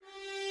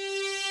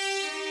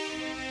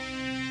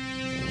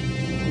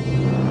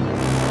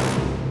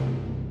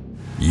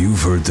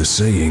You've heard the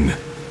saying,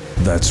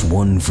 that's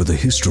one for the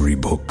history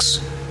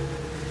books.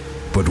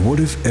 But what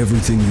if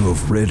everything you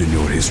have read in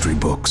your history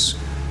books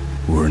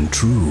weren't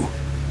true?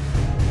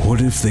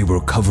 What if they were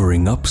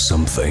covering up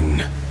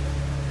something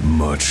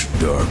much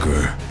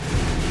darker?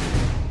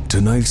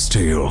 Tonight's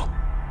tale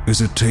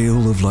is a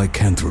tale of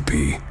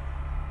lycanthropy.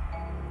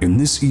 In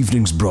this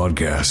evening's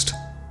broadcast,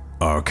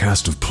 our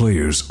cast of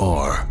players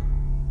are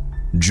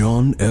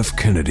John F.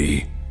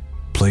 Kennedy,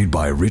 played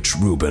by Rich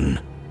Rubin;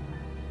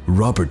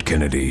 Robert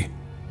Kennedy,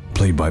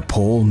 played by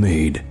Paul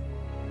Maid;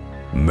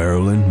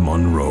 Marilyn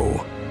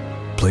Monroe,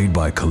 played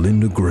by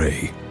Kalinda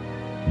Gray;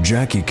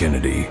 Jackie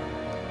Kennedy,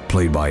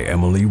 played by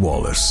Emily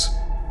Wallace;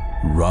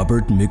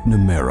 Robert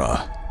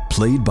McNamara,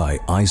 played by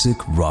Isaac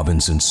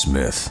Robinson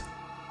Smith;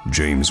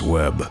 James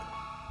Webb,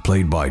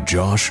 played by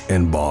Josh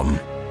Enbaum;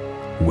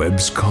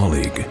 Webb's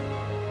colleague,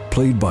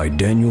 played by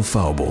Daniel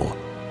Faubel;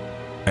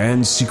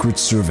 and Secret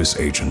Service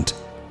agent,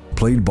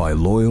 played by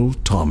Loyal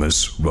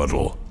Thomas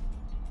Ruddle.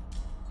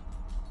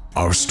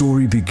 Our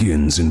story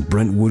begins in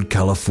Brentwood,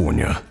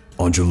 California,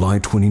 on July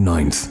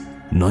 29th,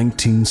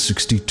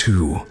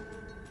 1962.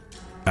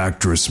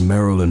 Actress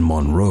Marilyn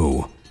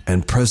Monroe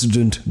and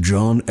President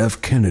John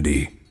F.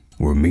 Kennedy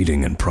were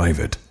meeting in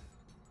private.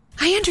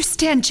 I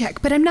understand,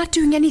 Jack, but I'm not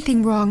doing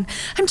anything wrong.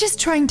 I'm just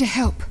trying to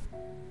help.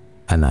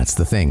 And that's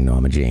the thing,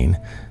 Norma Jean.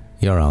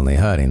 You're only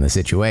hurting the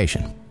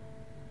situation.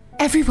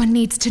 Everyone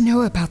needs to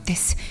know about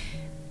this.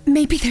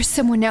 Maybe there's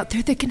someone out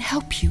there that can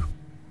help you.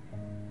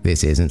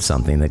 This isn't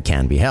something that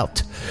can be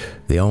helped.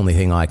 The only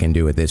thing I can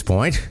do at this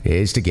point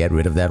is to get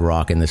rid of that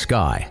rock in the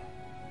sky.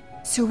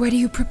 So what are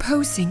you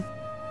proposing?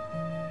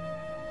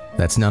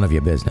 That's none of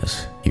your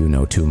business. You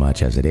know too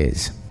much as it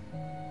is.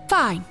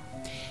 Fine.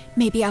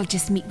 Maybe I'll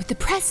just meet with the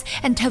press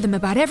and tell them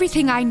about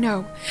everything I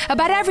know,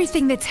 about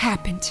everything that's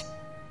happened.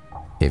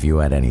 If you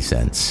had any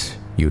sense,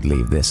 you'd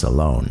leave this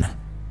alone.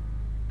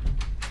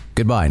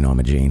 Goodbye,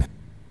 Norma Jean.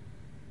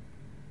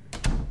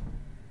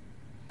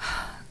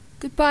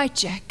 Goodbye,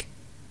 Jack.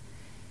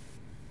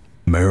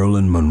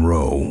 Marilyn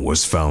Monroe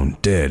was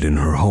found dead in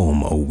her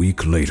home a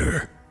week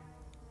later.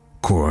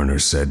 Coroner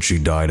said she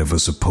died of a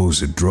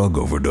supposed drug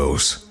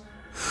overdose.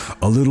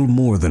 A little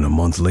more than a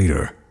month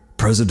later,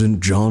 President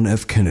John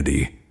F.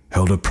 Kennedy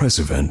held a press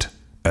event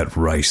at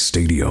Rice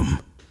Stadium.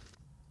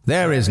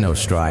 There is no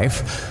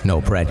strife,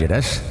 no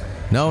prejudice,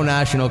 no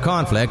national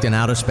conflict in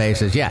outer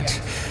space as yet.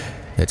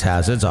 Its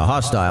hazards are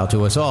hostile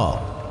to us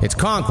all. Its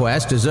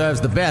conquest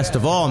deserves the best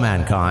of all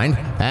mankind,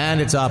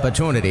 and its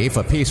opportunity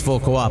for peaceful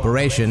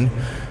cooperation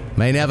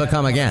may never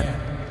come again.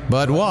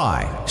 But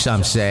why,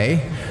 some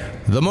say?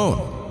 The moon.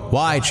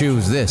 Why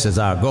choose this as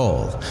our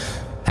goal?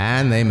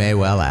 And they may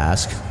well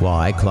ask,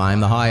 why climb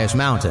the highest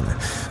mountain?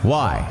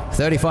 Why,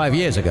 35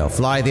 years ago,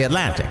 fly the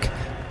Atlantic?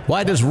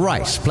 Why does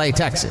Rice play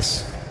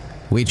Texas?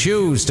 We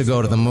choose to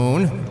go to the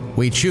moon.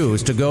 We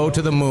choose to go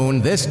to the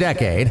moon this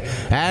decade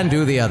and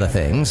do the other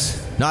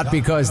things, not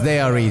because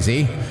they are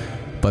easy,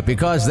 but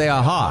because they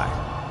are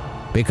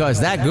hard.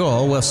 Because that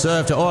goal will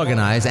serve to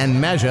organize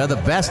and measure the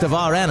best of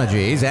our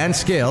energies and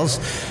skills,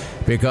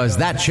 because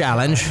that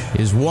challenge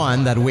is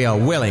one that we are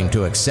willing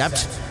to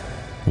accept,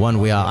 one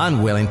we are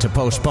unwilling to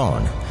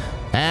postpone,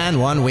 and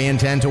one we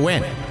intend to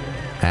win,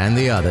 and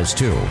the others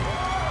too.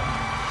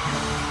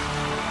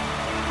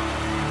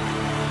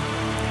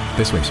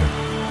 This way, sir.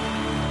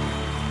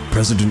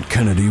 President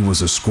Kennedy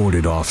was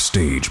escorted off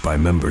stage by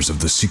members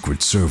of the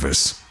Secret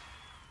Service.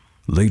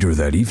 Later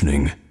that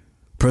evening,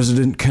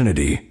 President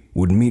Kennedy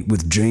would meet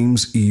with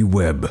James E.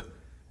 Webb,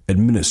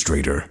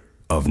 administrator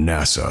of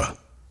NASA.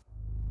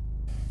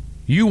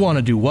 You want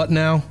to do what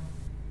now?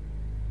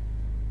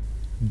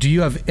 Do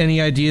you have any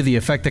idea the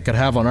effect it could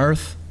have on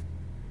Earth?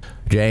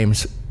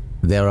 James,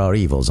 there are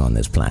evils on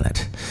this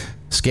planet,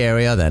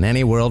 scarier than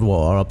any world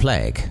war or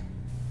plague.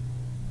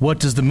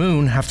 What does the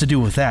moon have to do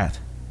with that?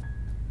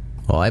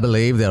 Oh, I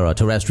believe there are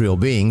terrestrial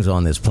beings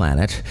on this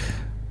planet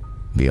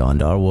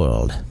beyond our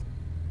world.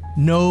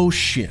 No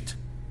shit.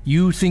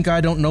 You think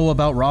I don't know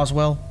about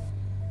Roswell?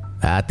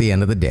 At the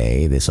end of the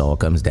day, this all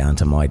comes down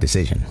to my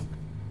decision.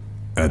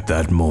 At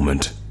that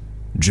moment,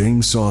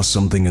 James saw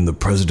something in the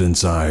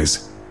president's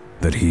eyes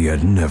that he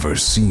had never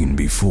seen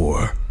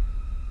before.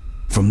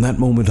 From that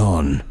moment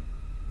on,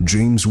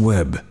 James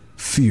Webb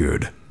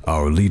feared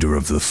our leader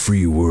of the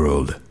free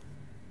world.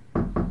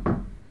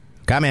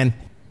 Come in.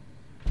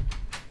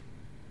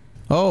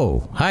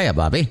 Oh, hiya,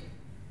 Bobby.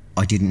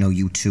 I didn't know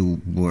you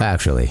two were...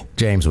 Actually,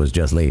 James was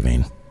just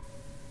leaving.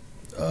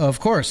 Of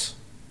course.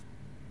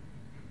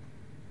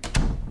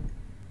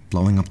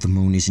 Blowing up the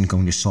moon isn't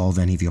going to solve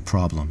any of your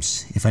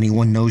problems. If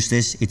anyone knows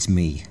this, it's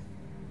me.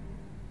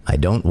 I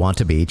don't want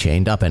to be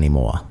chained up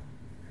anymore.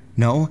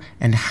 No?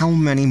 And how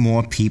many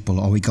more people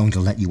are we going to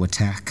let you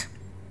attack?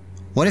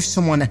 What if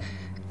someone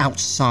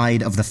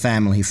outside of the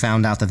family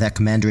found out that their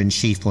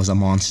commander-in-chief was a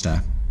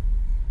monster?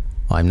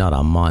 I'm not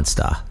a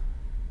monster.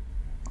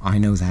 I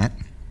know that.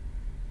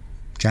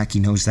 Jackie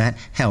knows that.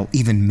 Hell,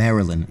 even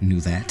Marilyn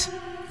knew that.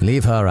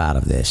 Leave her out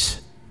of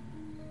this.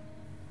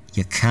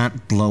 You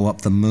can't blow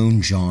up the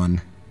moon,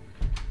 John.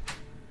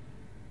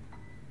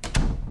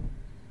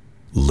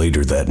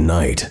 Later that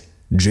night,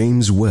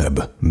 James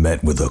Webb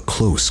met with a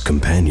close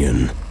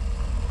companion.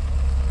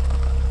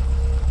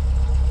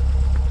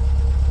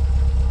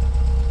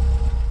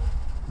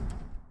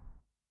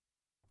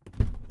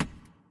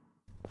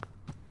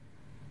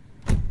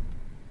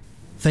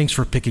 Thanks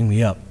for picking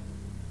me up.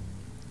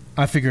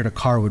 I figured a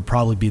car would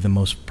probably be the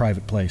most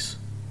private place.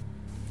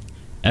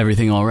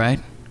 Everything all right?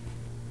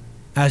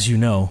 As you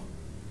know,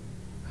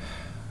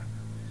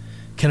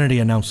 Kennedy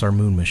announced our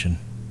moon mission.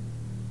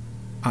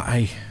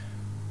 I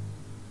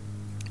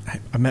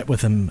met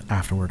with him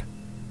afterward.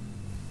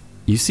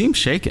 You seem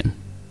shaken.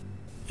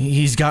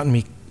 He's gotten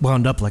me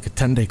wound up like a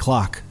 10-day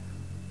clock.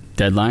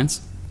 Deadlines?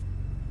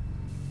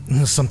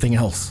 Something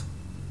else.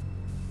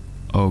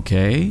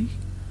 Okay.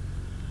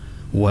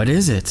 What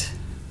is it?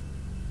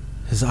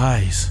 His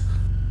eyes.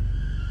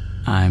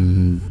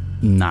 I'm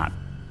not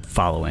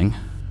following.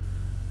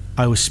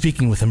 I was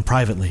speaking with him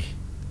privately.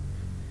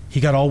 He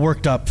got all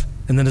worked up,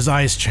 and then his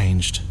eyes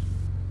changed.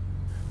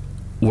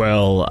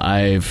 Well,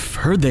 I've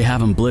heard they have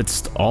him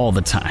blitzed all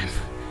the time.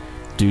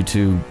 Due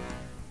to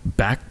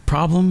back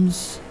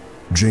problems?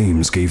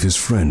 James gave his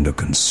friend a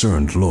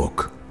concerned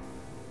look.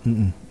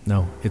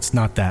 No, it's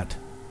not that.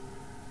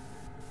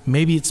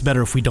 Maybe it's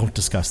better if we don't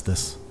discuss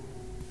this.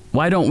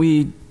 Why don't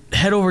we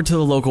head over to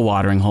the local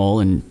watering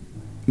hole and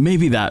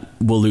maybe that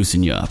will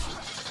loosen you up.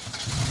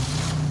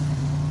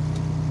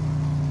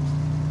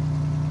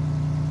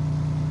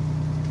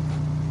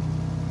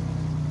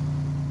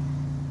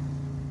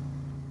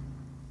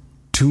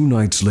 Two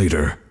nights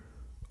later,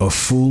 a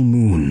full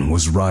moon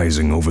was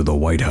rising over the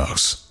White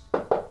House.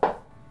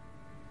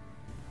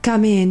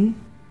 Come in.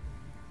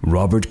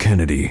 Robert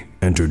Kennedy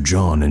entered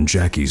John and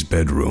Jackie's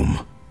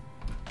bedroom.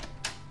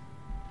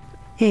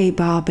 Hey,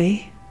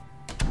 Bobby.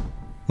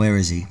 Where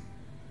is he?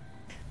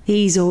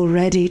 He's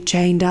already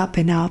chained up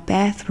in our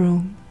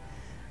bathroom.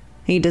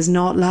 He does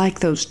not like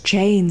those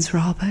chains,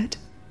 Robert.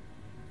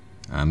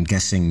 I'm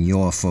guessing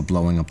you're for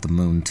blowing up the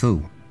moon,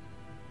 too.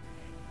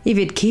 If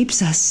it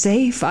keeps us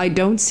safe, I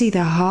don't see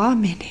the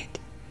harm in it.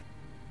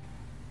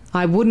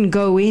 I wouldn't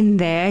go in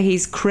there.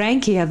 He's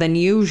crankier than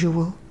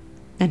usual,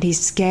 and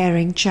he's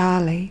scaring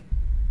Charlie.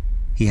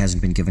 He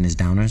hasn't been given his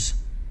downers?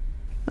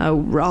 Oh,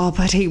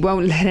 Robert, he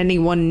won't let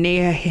anyone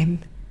near him.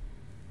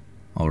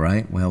 All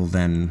right, well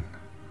then,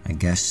 I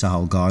guess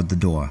I'll guard the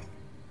door.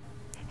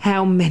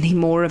 How many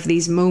more of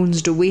these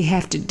moons do we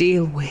have to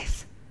deal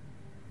with?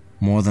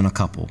 More than a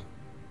couple.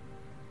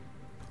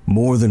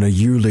 More than a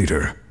year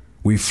later,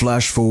 we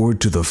flash forward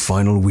to the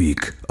final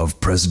week of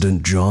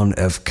President John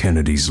F.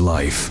 Kennedy's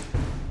life.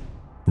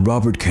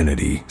 Robert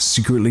Kennedy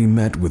secretly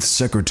met with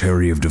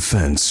Secretary of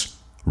Defense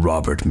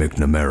Robert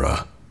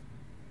McNamara.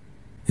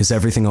 Is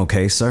everything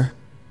okay, sir?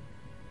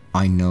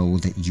 I know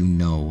that you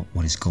know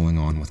what is going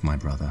on with my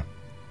brother.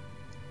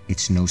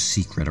 It's no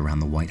secret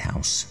around the White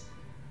House.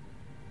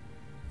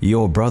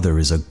 Your brother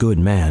is a good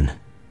man.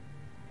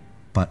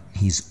 But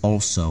he's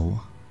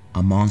also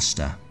a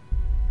monster.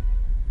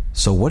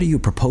 So what are you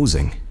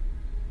proposing?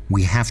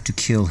 We have to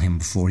kill him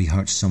before he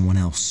hurts someone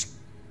else.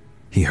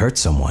 He hurt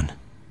someone?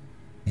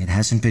 It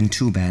hasn't been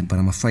too bad, but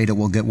I'm afraid it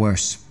will get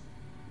worse.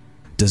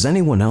 Does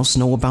anyone else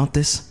know about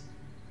this?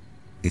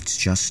 It's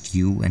just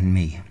you and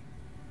me.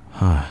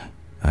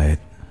 I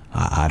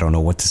don't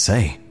know what to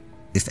say.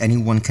 If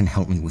anyone can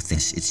help me with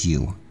this, it's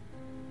you.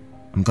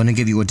 I'm gonna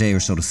give you a day or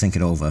so to think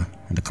it over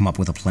and to come up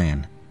with a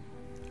plan.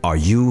 Are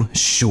you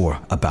sure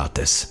about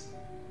this?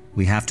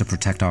 We have to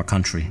protect our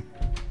country.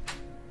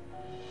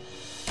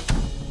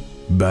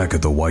 Back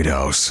at the White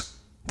House,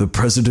 the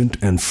President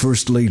and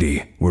First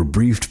Lady were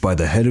briefed by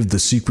the head of the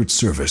Secret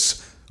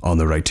Service on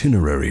their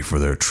itinerary for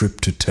their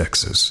trip to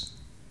Texas.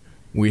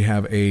 We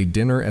have a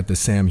dinner at the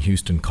Sam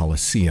Houston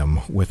Coliseum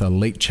with a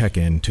late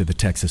check-in to the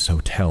Texas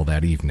Hotel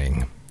that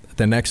evening.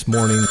 The next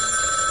morning...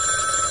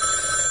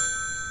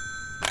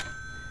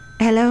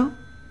 Hello?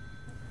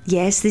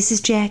 Yes, this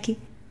is Jackie.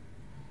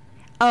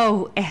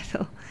 Oh,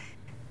 Ethel.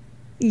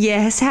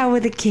 Yes, how are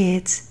the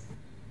kids?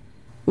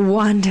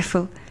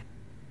 Wonderful.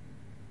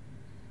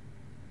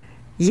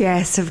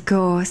 Yes, of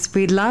course.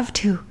 We'd love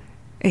to.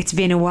 It's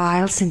been a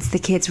while since the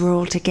kids were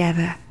all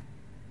together.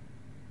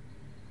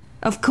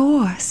 Of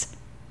course.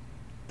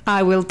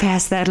 I will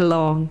pass that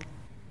along.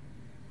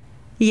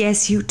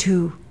 Yes, you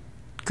too.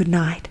 Good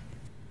night.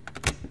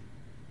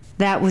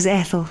 That was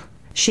Ethel.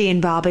 She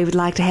and Bobby would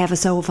like to have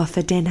us over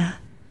for dinner.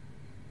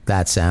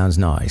 That sounds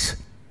nice.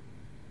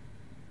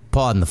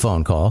 Pardon the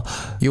phone call.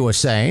 You were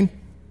saying?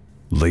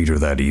 Later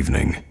that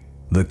evening,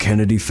 the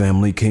Kennedy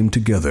family came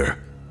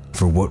together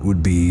for what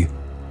would be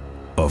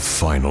a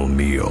final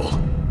meal.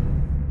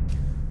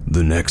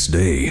 The next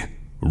day,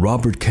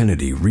 Robert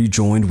Kennedy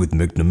rejoined with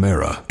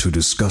McNamara to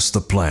discuss the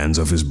plans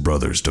of his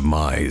brother's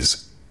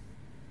demise.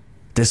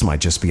 This might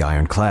just be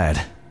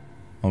ironclad.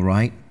 All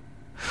right.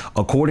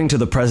 According to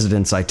the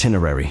president's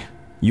itinerary,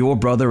 your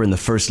brother and the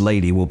First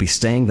Lady will be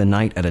staying the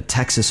night at a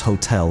Texas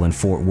hotel in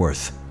Fort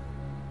Worth.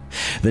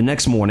 The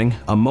next morning,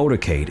 a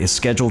motorcade is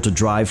scheduled to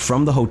drive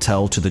from the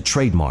hotel to the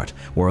Trade Mart,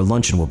 where a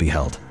luncheon will be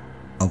held.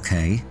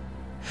 Okay.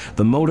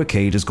 The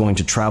motorcade is going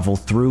to travel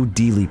through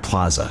Dealey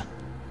Plaza.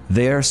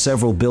 There,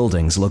 several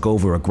buildings look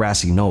over a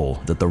grassy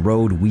knoll that the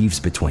road weaves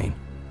between.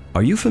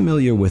 Are you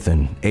familiar with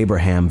an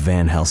Abraham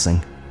Van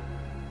Helsing?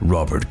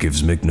 Robert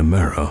gives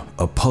McNamara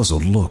a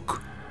puzzled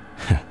look.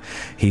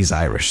 He's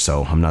Irish,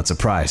 so I'm not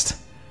surprised.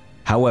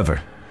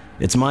 However,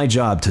 it's my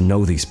job to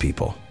know these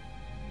people.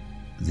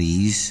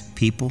 These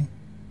people?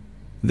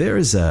 There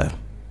is a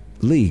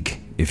league,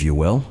 if you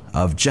will,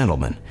 of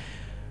gentlemen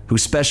who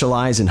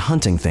specialize in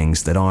hunting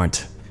things that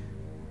aren't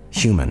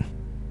human.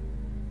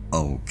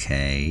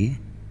 Okay.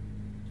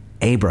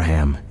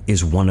 Abraham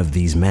is one of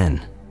these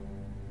men.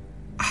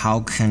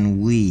 How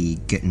can we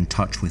get in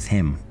touch with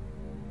him?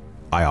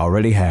 I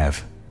already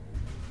have.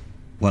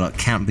 Well, it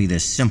can't be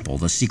this simple.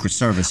 The Secret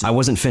Service... I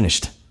wasn't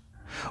finished.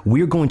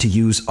 We're going to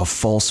use a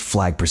false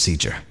flag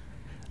procedure.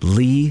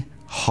 Lee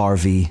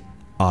Harvey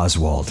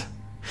Oswald.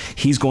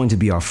 He's going to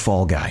be our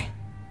fall guy.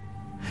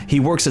 He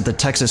works at the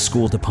Texas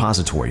School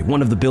Depository,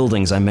 one of the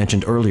buildings I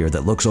mentioned earlier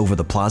that looks over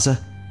the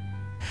plaza.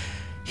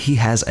 He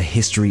has a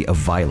history of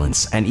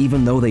violence, and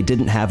even though they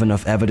didn't have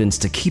enough evidence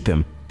to keep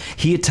him,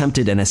 he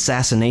attempted an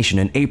assassination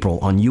in April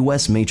on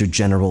U.S. Major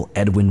General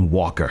Edwin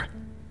Walker.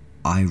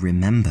 I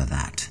remember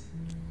that.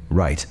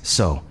 Right,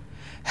 so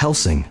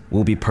Helsing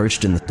will be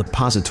perched in the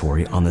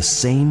depository on the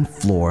same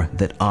floor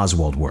that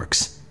Oswald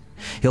works.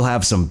 He'll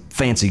have some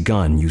fancy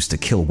gun used to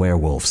kill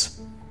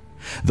werewolves.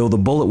 Though the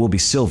bullet will be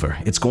silver,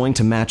 it's going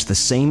to match the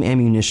same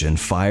ammunition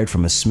fired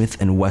from a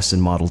Smith & Wesson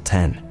Model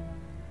 10.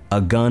 A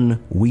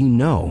gun we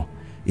know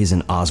is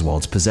in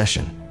Oswald's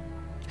possession.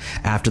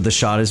 After the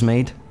shot is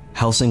made,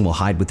 Helsing will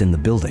hide within the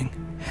building,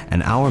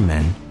 and our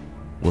men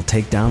will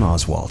take down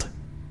Oswald.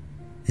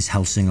 Is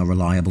Helsing a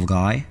reliable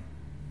guy?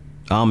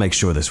 I'll make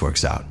sure this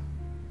works out.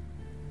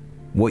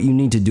 What you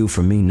need to do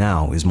for me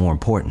now is more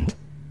important.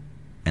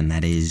 And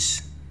that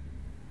is?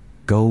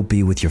 Go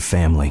be with your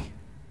family.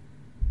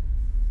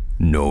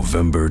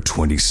 November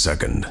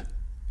 22nd,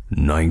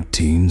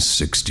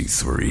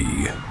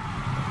 1963.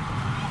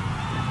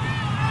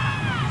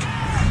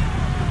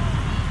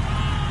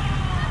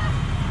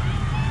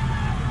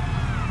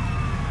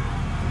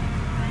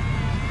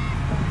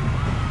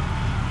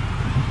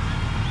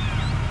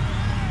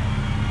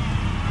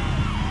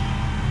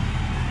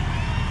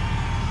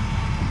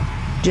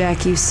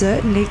 Jack, you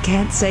certainly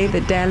can't say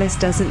that Dallas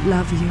doesn't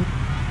love you.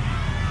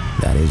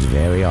 That is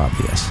very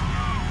obvious.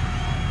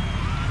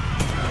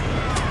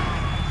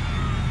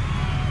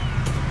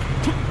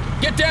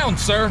 Get down,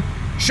 sir!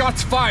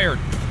 Shots fired!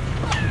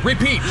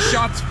 Repeat,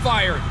 shots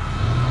fired!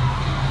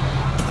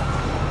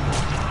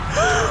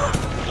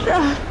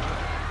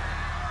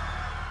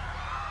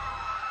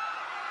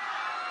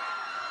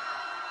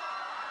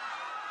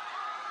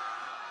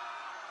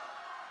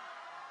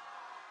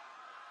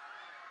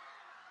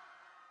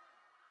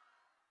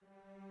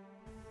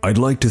 I'd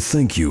like to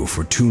thank you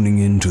for tuning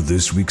in to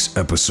this week's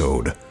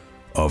episode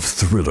of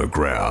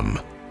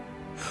Thrillergram.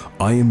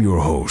 I am your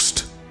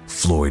host,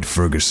 Floyd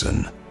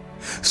Ferguson.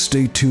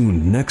 Stay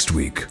tuned next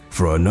week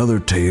for another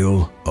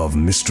tale of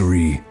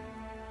mystery,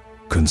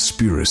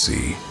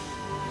 conspiracy,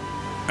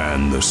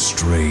 and the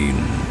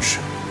strange.